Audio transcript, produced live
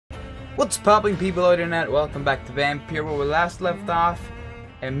What's popping, people on the internet? Welcome back to Vampyr, where we last left off.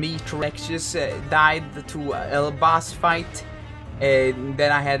 Me, Torexius, died to a boss fight, and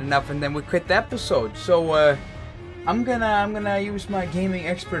then I had enough, and then we quit the episode. So I'm gonna use my gaming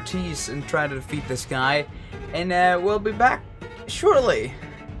expertise and try to defeat this guy, and we'll be back shortly.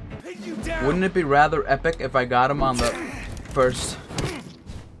 Wouldn't it be rather epic if I got him on the first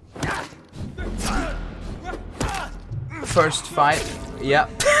fight? Yep.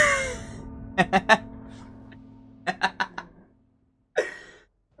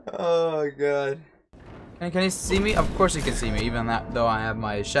 Oh god. Can he see me? Of course he can see me, even though I have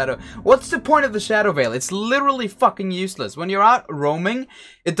my shadow. What's the point of the shadow veil? It's literally fucking useless. When you're out roaming,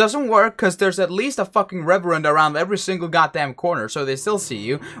 it doesn't work because there's at least a fucking reverend around every single goddamn corner, so they still see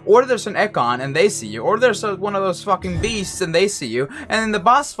you. Or there's an Econ and they see you. Or there's one of those fucking beasts and they see you. And in the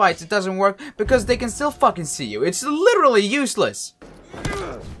boss fights, it doesn't work because they can still fucking see you. It's literally useless.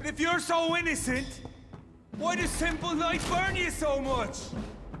 If you're so innocent, why does simple light burn you so much?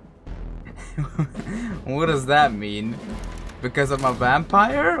 What does that mean? Because I'm a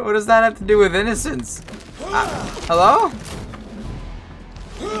vampire? What does that have to do with innocence? Hello?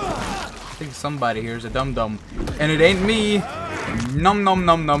 I think somebody here is a dum-dum. And it ain't me. Num num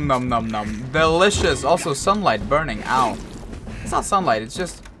num num num num num. Delicious. Also sunlight burning. Ow. It's not sunlight, it's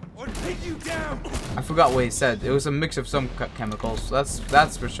just... I forgot what he said. It was a mix of some chemicals. That's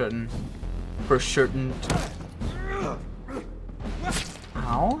for certain. For certain.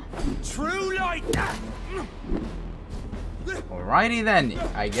 Ow. True light. Alrighty then.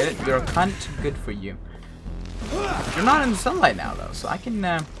 I get it. You're a cunt. Good for you. You're not in the sunlight now though, so I can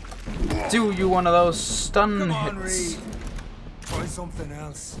do you one of those stun hits. Try something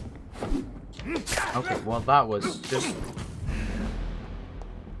else. Okay, well that was just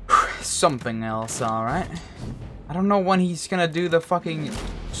something else, alright. I don't know when he's gonna do the fucking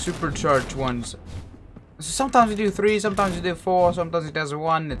supercharged ones. Sometimes you do 3, sometimes you do 4, sometimes he does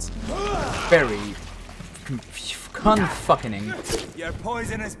 1. It's very confucking. Your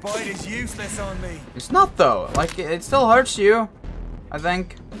poisonous bite is useless on me. It's not though. Like it still hurts you. I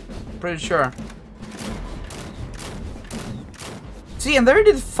think. Pretty sure. See, and there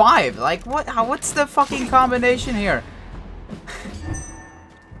did 5. Like what? What's the fucking combination here?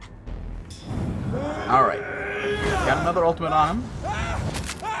 All right. Got another ultimate on him.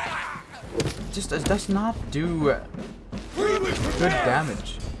 Just does not do good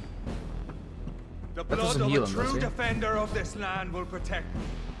damage. The That blood doesn't of heal a him, true does it? defender of this land will protect me.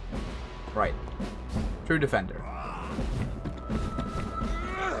 Right. True defender.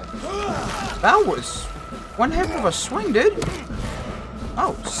 That was one heck of a swing, dude.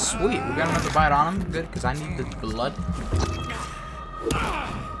 Oh, sweet. We got another bite on him. Good, because I need the blood.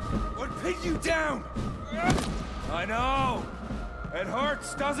 I'll pin you down. I know. It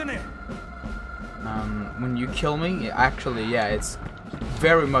hurts, doesn't it? When you kill me, actually, yeah, it's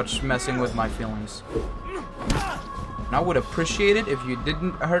very much messing with my feelings. And I would appreciate it if you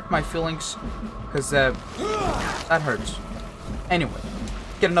didn't hurt my feelings, because that hurts. Anyway,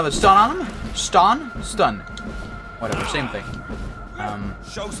 get another stun on him. Stun. Whatever, same thing.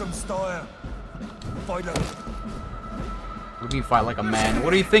 Show some style. Fight like. What do you fight like a man?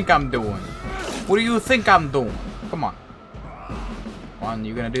 What do you think I'm doing? What do you think I'm doing? Come on. One,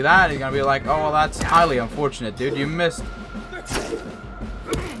 you're gonna do that, you're gonna be like, oh, well, that's highly unfortunate, dude. You missed.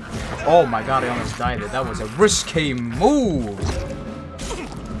 Oh my god, I almost died there. That was a risky move.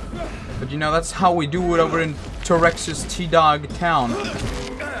 But you know, that's how we do it over in Torexius T-Dog Town.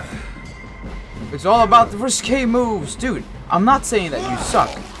 It's all about the risky moves. Dude, I'm not saying that you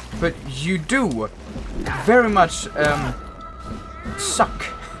suck, but you do very much, suck.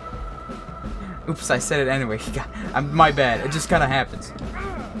 Oops, I said it anyway. My bad. It just kind of happens.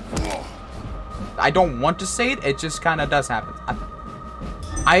 I don't want to say it. It just kind of does happen.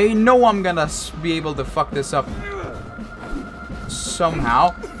 I know I'm gonna be able to fuck this up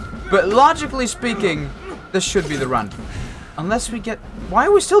somehow, but logically speaking, this should be the run. Unless we get... Why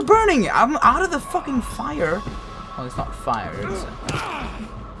are we still burning? I'm out of the fucking fire. Well, it's not fire. It's...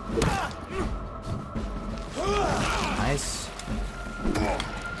 Nice.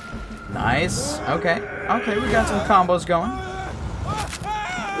 Nice. Okay. Okay, we got some combos going.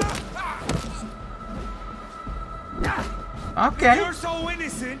 Okay. You're so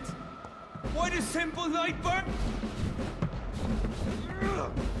innocent. Why does simple light burn?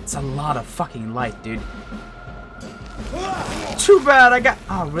 It's a lot of fucking light, dude. Too bad I got...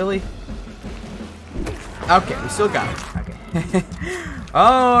 Oh, really? Okay, we still got it. Okay.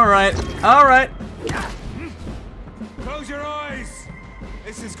 Alright. Alright. Close your eyes.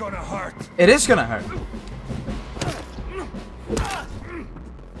 This is gonna hurt. It is gonna hurt.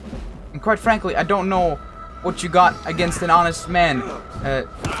 And quite frankly, I don't know what you got against an honest man,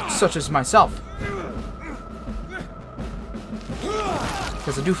 such as myself.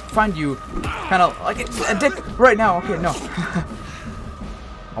 Because I do find you kind of like a dick right now. Okay, no.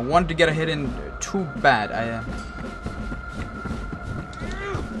 I wanted to get a hit in too bad.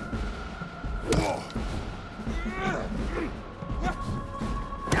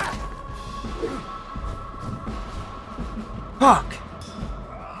 Fuck!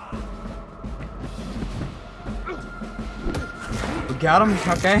 We got him?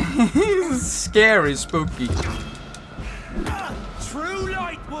 Okay. Scary, spooky. True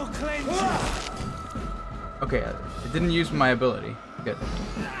light will cleanse you. Okay, I didn't use my ability. Good.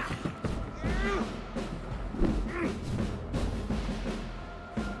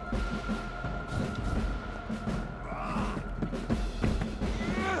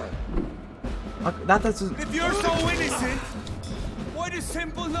 That doesn't... If you're so innocent, why does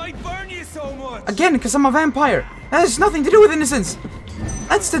simple light burn you so much? Again, because I'm a vampire. That has nothing to do with innocence.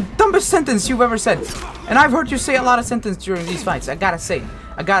 That's the dumbest sentence you've ever said. And I've heard you say a lot of sentences during these fights. I gotta say.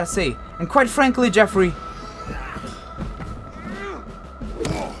 And quite frankly, Geoffrey...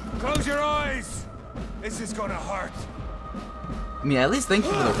 Close your eyes. This is gonna hurt. I mean, at least thank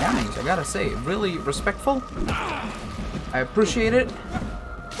you for the warnings. I gotta say, really respectful. I appreciate it.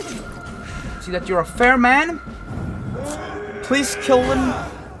 See that you're a fair man. Please kill him.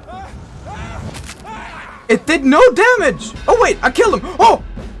 It did no damage! Oh wait, I killed him! Oh!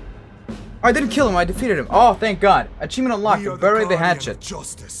 I didn't kill him, I defeated him. Oh, thank God. Achievement unlocked, bury the hatchet.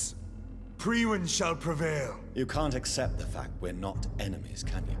 Justice. Priwen shall prevail. You can't accept the fact we're not enemies,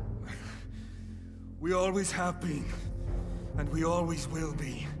 can you? We always have been, and we always will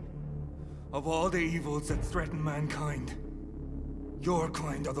be. Of all the evils that threaten mankind, your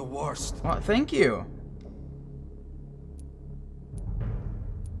kind are the worst. Well, thank you.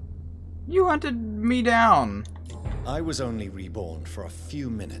 You hunted me down. I was only reborn for a few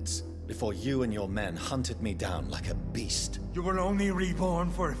minutes before you and your men hunted me down like a beast. You were only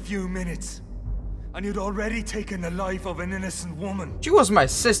reborn for a few minutes, and you'd already taken the life of an innocent woman. She was my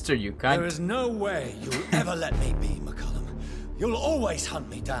sister, you cunt. There is no way you'll ever let me be, McCullum. You'll always hunt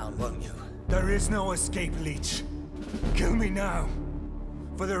me down, won't you? There is no escape, Leech. Kill me now,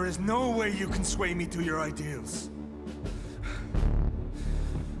 for there is no way you can sway me to your ideals.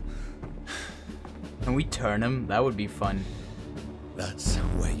 Can we turn him? That would be fun. That's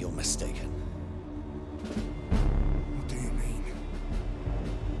where you're mistaken. What do you mean?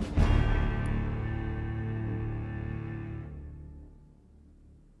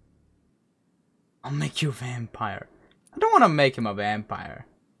 I'll make you a vampire. I don't want to make him a vampire.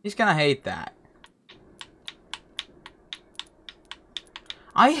 He's gonna hate that.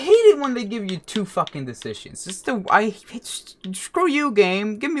 I hate it when they give you two fucking decisions. Screw you,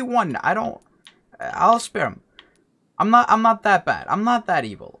 game. Give me one. I'll spare him. I'm not that bad. I'm not that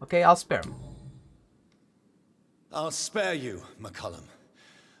evil. Okay, I'll spare him. I'll spare you, McCullum.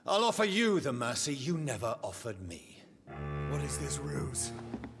 I'll offer you the mercy you never offered me. What is this ruse?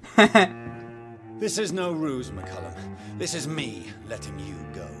 This is no ruse, McCullum. This is me letting you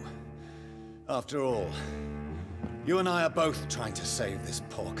go. After all, you and I are both trying to save this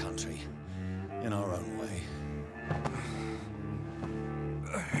poor country in our own way.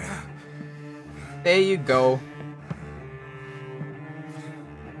 There you go.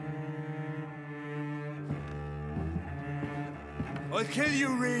 I'll kill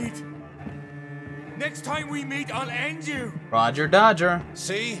you, Reed. Next time we meet, I'll end you. Roger Dodger.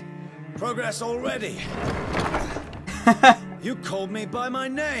 See? Progress already. You called me by my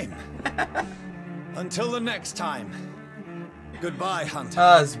name. Until the next time. Goodbye, Hunter.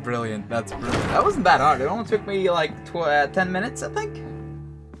 That's brilliant. That's brilliant. That wasn't that hard. It only took me like 10 minutes, I think.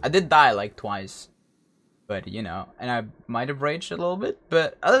 I did die like twice. But, you know, and I might have raged a little bit.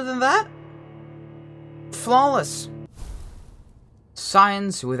 But other than that, flawless.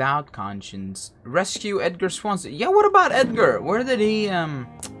 Science without conscience. Rescue Edgar Swanson. Yeah, what about Edgar? Where did he,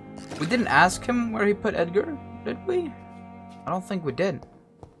 we didn't ask him where he put Edgar, did we? I don't think we did.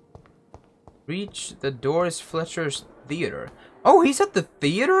 Reach the Doris Fletcher's theater. Oh, he's at the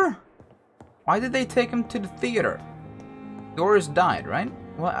theater? Why did they take him to the theater? Doris died, right?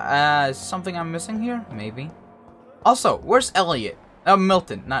 What, something I'm missing here? Maybe. Also, where's Elliot?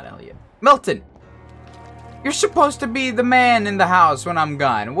 Milton, not Elliot. Milton! You're supposed to be the man in the house when I'm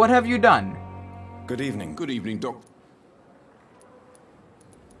gone. What have you done? Good evening. Good evening, Doc.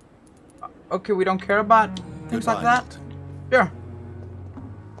 Okay, we don't care about things like that? Milton. Sure.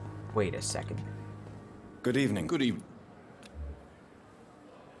 Wait a second. Good evening. Good evening.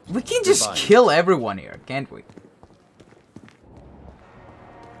 We can just Goodbye. kill everyone here, can't we?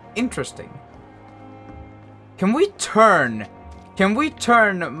 interesting. Can we turn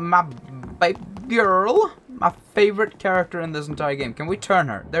my baby girl, my favorite character in this entire game, can we turn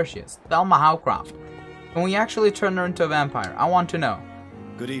her? There she is, Thelma Howcroft. Can we actually turn her into a vampire? I want to know.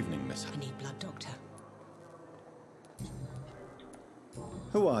 Good evening, Miss. I need blood, Doctor.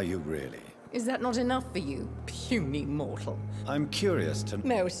 Who are you really? Is that not enough for you, puny mortal? I'm curious to...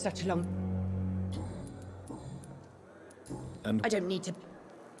 No, it's such a long... And I don't need to...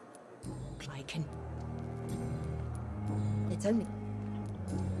 I can... It's only...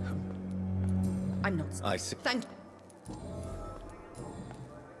 I'm not... I see. Thank...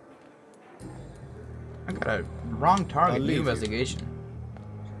 I got a wrong target. New investigation.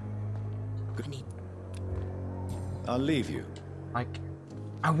 I need... I'll leave you. Like,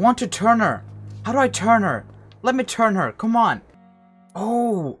 I want to turn her. How do I turn her? Let me turn her. Come on.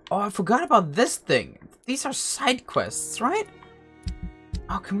 Oh, I forgot about this thing. These are side quests, right?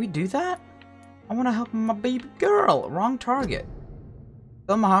 Oh, can we do that? I want to help my baby girl. Wrong target.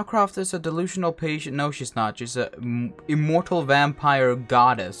 Thelma Howcroft is a delusional patient. No, she's not. She's a immortal vampire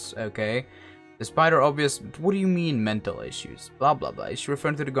goddess, okay? Despite her obvious, what do you mean mental issues? Blah blah blah. Is she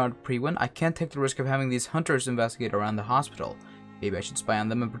referring to the guard Priwen? I can't take the risk of having these hunters investigate around the hospital. Maybe I should spy on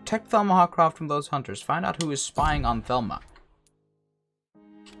them and protect Thelma Howcroft from those hunters. Find out who is spying on Thelma.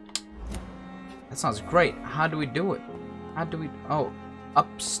 That sounds great. How do we do it? How do we... Oh,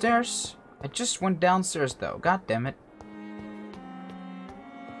 upstairs? I just went downstairs though. God damn it.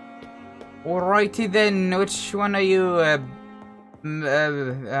 Alrighty then. Which one of you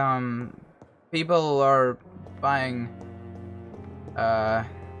people are buying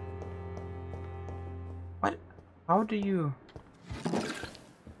what? How do you...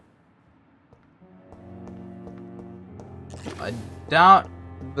 I doubt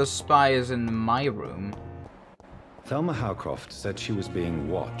the spy is in my room. Thelma Howcroft said she was being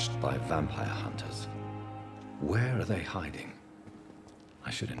watched by vampire hunters. Where are they hiding? I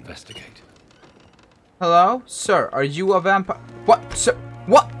should investigate. Hello? Sir, are you a vampire? What? Sir?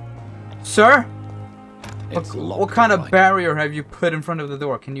 What? Sir? What kind of barrier have you put in front of the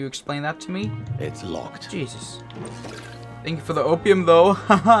door? Can you explain that to me? It's locked. Jesus. Thank you for the opium though.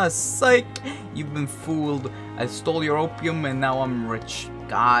 Haha, psych! You've been fooled. I stole your opium and now I'm rich.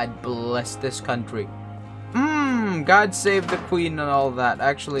 God bless this country. God save the queen and all that.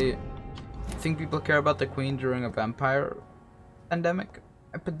 Actually, I think people care about the queen during a vampire epidemic.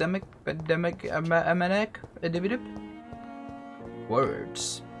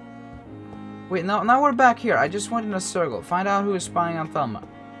 Words. Wait, now we're back here. I just went in a circle. Find out who is spying on Thelma.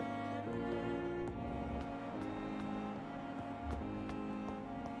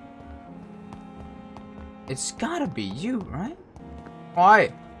 It's gotta be you, right?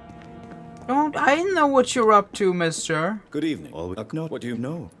 Why? Don't I know what you're up to, mister? Good evening. Not what do you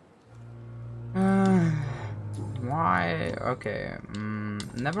know? Why? Okay.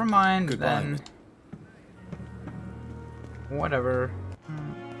 Never mind. Goodbye. Then. Whatever.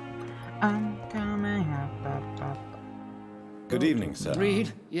 I'm coming up. Good evening, sir.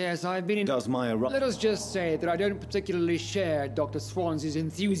 Reed, yes, I've been in... Does my Let us just say that I don't particularly share Dr. Swans's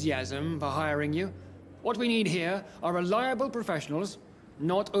enthusiasm for hiring you. What we need here are reliable professionals,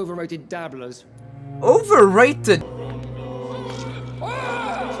 not overrated dabblers. Overrated?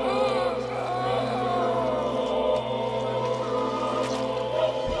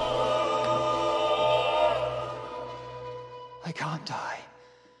 I can't die.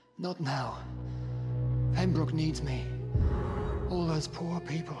 Not now. Pembroke needs me. All those poor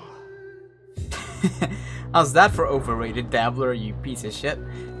people. How's that for overrated, dabbler, you piece of shit?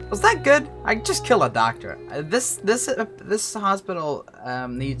 Was that good? I just killed a doctor. This hospital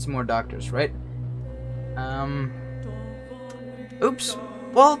needs more doctors, right? Oops.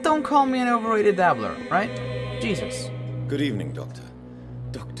 Well, don't call me an overrated dabbler, right? Jesus. Good evening, Doctor.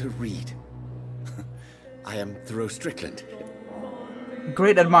 Dr. Reed. I am Thoreau Strickland.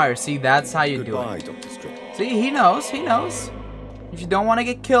 Great admire. See, that's how you do Goodbye, it. Dr. Strickland. See, he knows. He knows. If you don't want to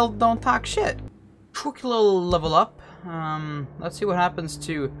get killed, don't talk shit. Quick little level up. Let's see what happens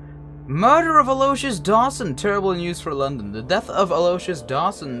to murder of Aloysius Dawson. Terrible news for London. The death of Aloysius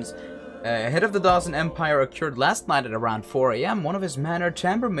Dawson's head of the Dawson Empire occurred last night at around 4 a.m. One of his manor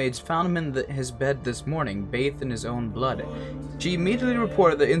chambermaids found him in his bed this morning, bathed in his own blood. She immediately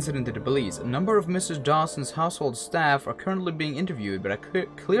reported the incident to the police. A number of Mrs. Dawson's household staff are currently being interviewed, but a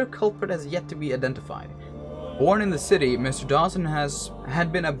clear culprit has yet to be identified. Born in the city, Mr. Dawson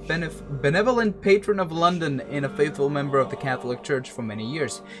had been a benevolent patron of London and a faithful member of the Catholic Church for many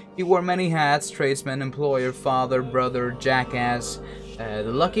years. He wore many hats: tradesman, employer, father, brother, jackass. The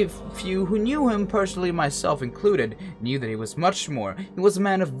lucky few who knew him personally, myself included, knew that he was much more. He was a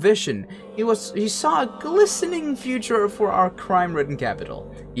man of vision. He saw a glistening future for our crime-ridden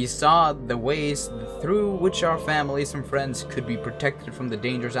capital. He saw the ways through which our families and friends could be protected from the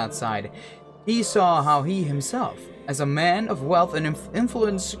dangers outside. He saw how he himself, as a man of wealth and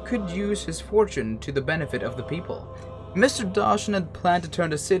influence, could use his fortune to the benefit of the people. Mr. Dawson had planned to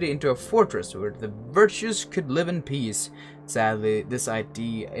turn the city into a fortress where the virtuous could live in peace. Sadly, this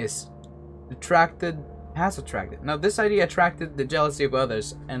idea attracted the jealousy of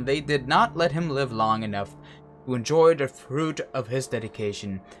others, and they did not let him live long enough to enjoy the fruit of his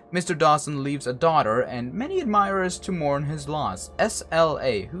dedication. Mr. Dawson leaves a daughter and many admirers to mourn his loss.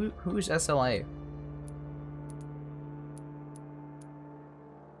 SLA. Who's SLA?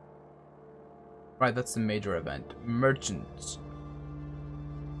 Right, that's the major event. Merchants.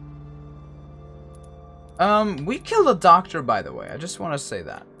 We killed a doctor, by the way. I just want to say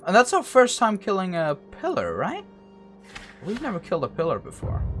that. And that's our first time killing a pillar, right? We've never killed a pillar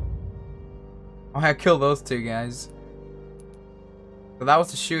before. Oh, I killed those two guys. So that was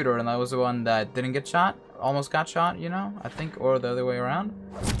the shooter, and that was the one that didn't get shot. Almost got shot, you know? I think, or the other way around.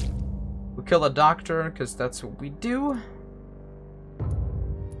 We killed a doctor, because that's what we do.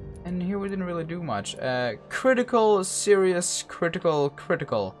 And here we didn't really do much. Critical, serious,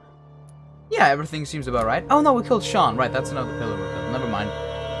 critical. Yeah, everything seems about right. Oh no, we killed Sean. Right, that's another pillar we killed. Never mind.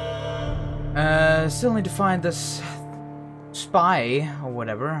 Still need to find this spy, or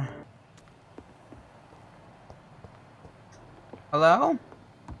whatever. Hello?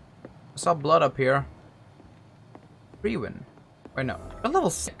 I saw blood up here. Priwen. Wait, no. We're level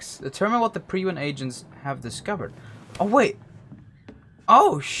 6. Determine what the Priwen agents have discovered. Oh, wait.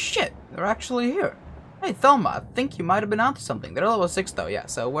 Oh, shit. They're actually here. Hey, Thelma, I think you might have been onto something. They're level 6, though, yeah,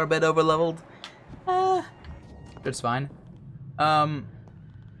 so we're a bit over-leveled. It's fine. Can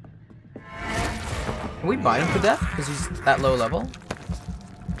we bite him to death? Because he's that low level?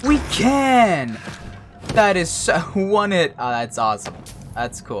 We can! That is so one hit. Oh, that's awesome.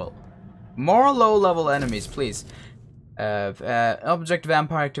 That's cool. More low-level enemies, please. Object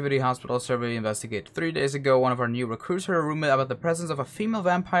vampire activity hospital survey investigate. 3 days ago, one of our new recruits heard a rumor about the presence of a female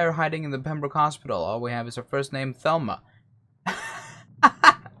vampire hiding in the Pembroke Hospital. All we have is her first name, Thelma.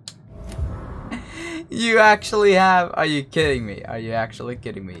 You actually have? Are you kidding me? Are you actually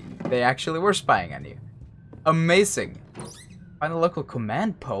kidding me? They actually were spying on you. Amazing. Find the local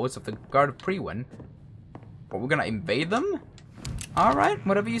command post of the Guard of Priwen. But we're gonna invade them? Alright,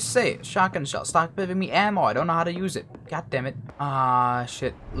 whatever you say. Shotgun shell. Stop giving me ammo. I don't know how to use it. God damn it. Ah,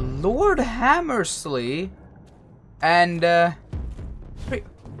 shit. Lord Hammersley. And,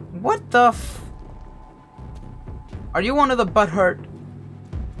 what the f... Are you one of the butthurt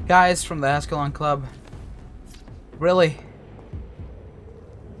guys from the Ascalon Club? Really?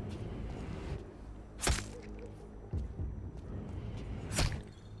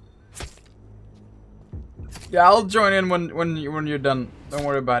 Yeah, I'll join in when you're done. Don't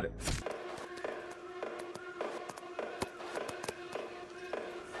worry about it.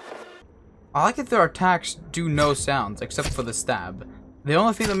 I like that their attacks do no sounds except for the stab. The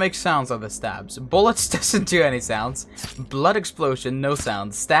only thing that makes sounds are the stabs. Bullets doesn't do any sounds. Blood explosion, no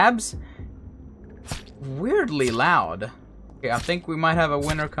sounds. Stabs, weirdly loud. Okay, I think we might have a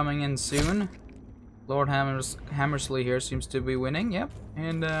winner coming in soon. Lord Hammersley here seems to be winning. Yep,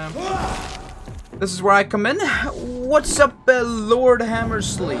 and this is where I come in. What's up, Lord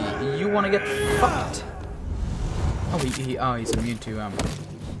Hammersley? You want to get fucked? Oh, he's immune to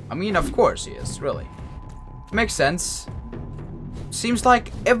I mean, of course he is. Really, makes sense. Seems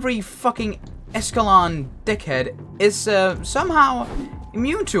like every fucking Ascalon dickhead is somehow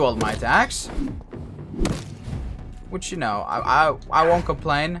immune to all my attacks. Which, you know, I won't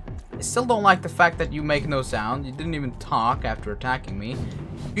complain. I still don't like the fact that you make no sound. You didn't even talk after attacking me.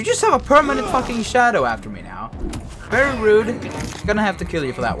 You just have a permanent fucking shadow after me now. Very rude. Gonna have to kill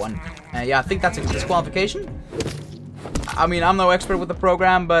you for that one. Yeah, I think that's a disqualification. I mean, I'm no expert with the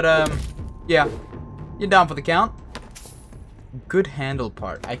program, but yeah. You're down for the count. Good handle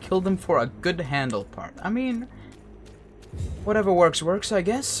part. I killed him for a good handle part. I mean, whatever works, works, I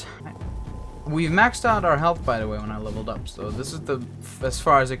guess. We've maxed out our health, by the way, when I leveled up, so this is as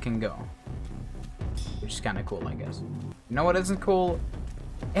far as it can go. Which is kind of cool, I guess. You know what isn't cool?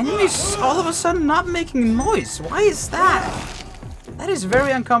 Enemies all of a sudden not making noise. Why is that? That is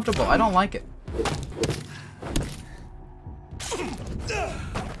very uncomfortable. I don't like it.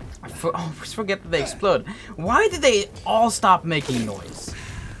 I always forget that they explode. Why did they all stop making noise?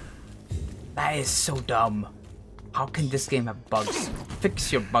 That is so dumb. How can this game have bugs?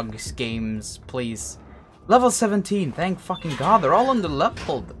 Fix your bugs, games, please. Level 17, thank fucking god, they're all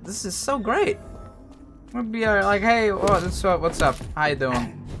underleveled. This is so great. We'll be like, hey, what's up? How you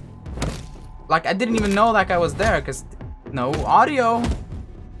doing? Like, I didn't even know that guy was there, because no audio.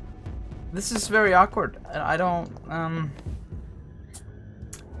 This is very awkward. I don't,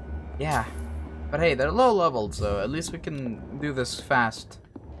 yeah. But hey, they're low leveled, so at least we can do this fast.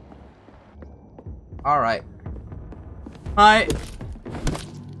 Alright. Hi.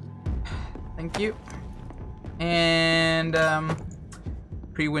 Thank you. And,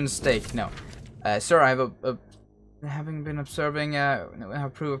 Priwen steak. No. Sir, I have having been observing, I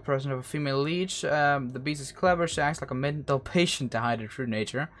have proved a presence of a female leech. The beast is clever. She acts like a mental patient to hide her true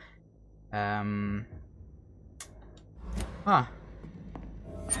nature. Huh.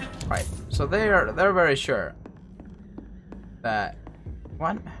 Right. So they're very sure that.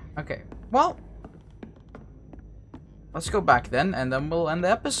 What? Okay. Well, let's go back then, and then we'll end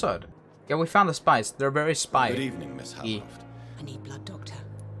the episode. Yeah, we found the spies. They're very spy. Good evening, Miss Howcroft. I need blood, Doctor.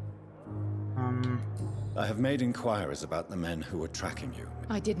 I have made inquiries about the men who were tracking you.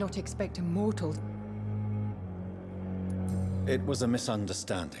 I did not expect a mortal. It was a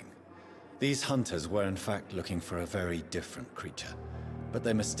misunderstanding. These hunters were in fact looking for a very different creature, but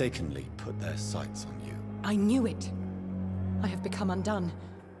they mistakenly put their sights on you. I knew it. I have become undone.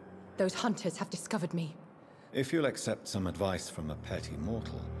 Those hunters have discovered me. If you'll accept some advice from a petty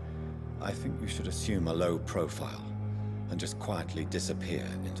mortal, I think you should assume a low profile and just quietly disappear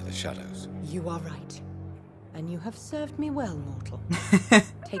into the shadows. You are right. And you have served me well, mortal.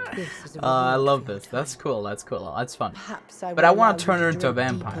 Take this as a I reward love for your this. That's time. cool. That's cool. That's fun. Perhaps But I want will to turn allow her you into a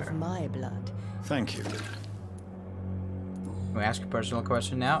drink deep vampire. of my blood. Thank you. Can we ask a personal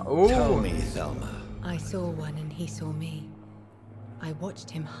question now? Tell Ooh. me, Thelma. I saw one and he saw me. I watched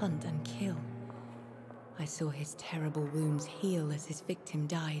him hunt and kill. I saw his terrible wounds heal as his victim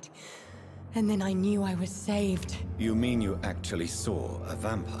died. And then I knew I was saved. You mean you actually saw a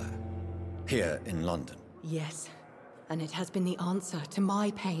vampire? Here in London? Yes. And it has been the answer to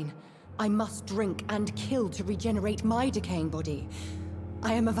my pain. I must drink and kill to regenerate my decaying body.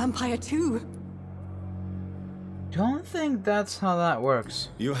 I am a vampire too. Don't think that's how that works.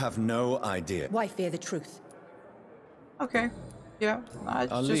 You have no idea. Why fear the truth? Okay. Yeah.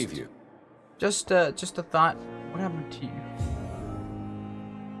 I'll leave you. Just a thought. What happened to you?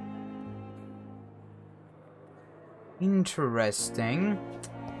 Interesting.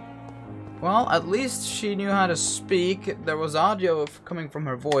 Well, at least she knew how to speak. There was audio coming from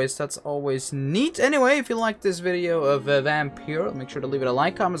her voice. That's always neat. Anyway, if you liked this video of Vampyr, make sure to leave it a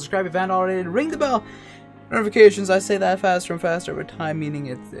like, comment, subscribe if you haven't already, and ring the bell. Notifications, I say that faster and faster over time, meaning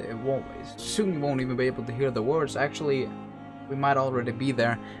it won't. Soon you won't even be able to hear the words. Actually, we might already be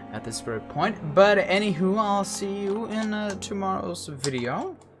there at this very point. But anywho, I'll see you in tomorrow's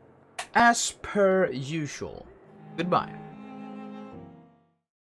video. As per usual. Goodbye.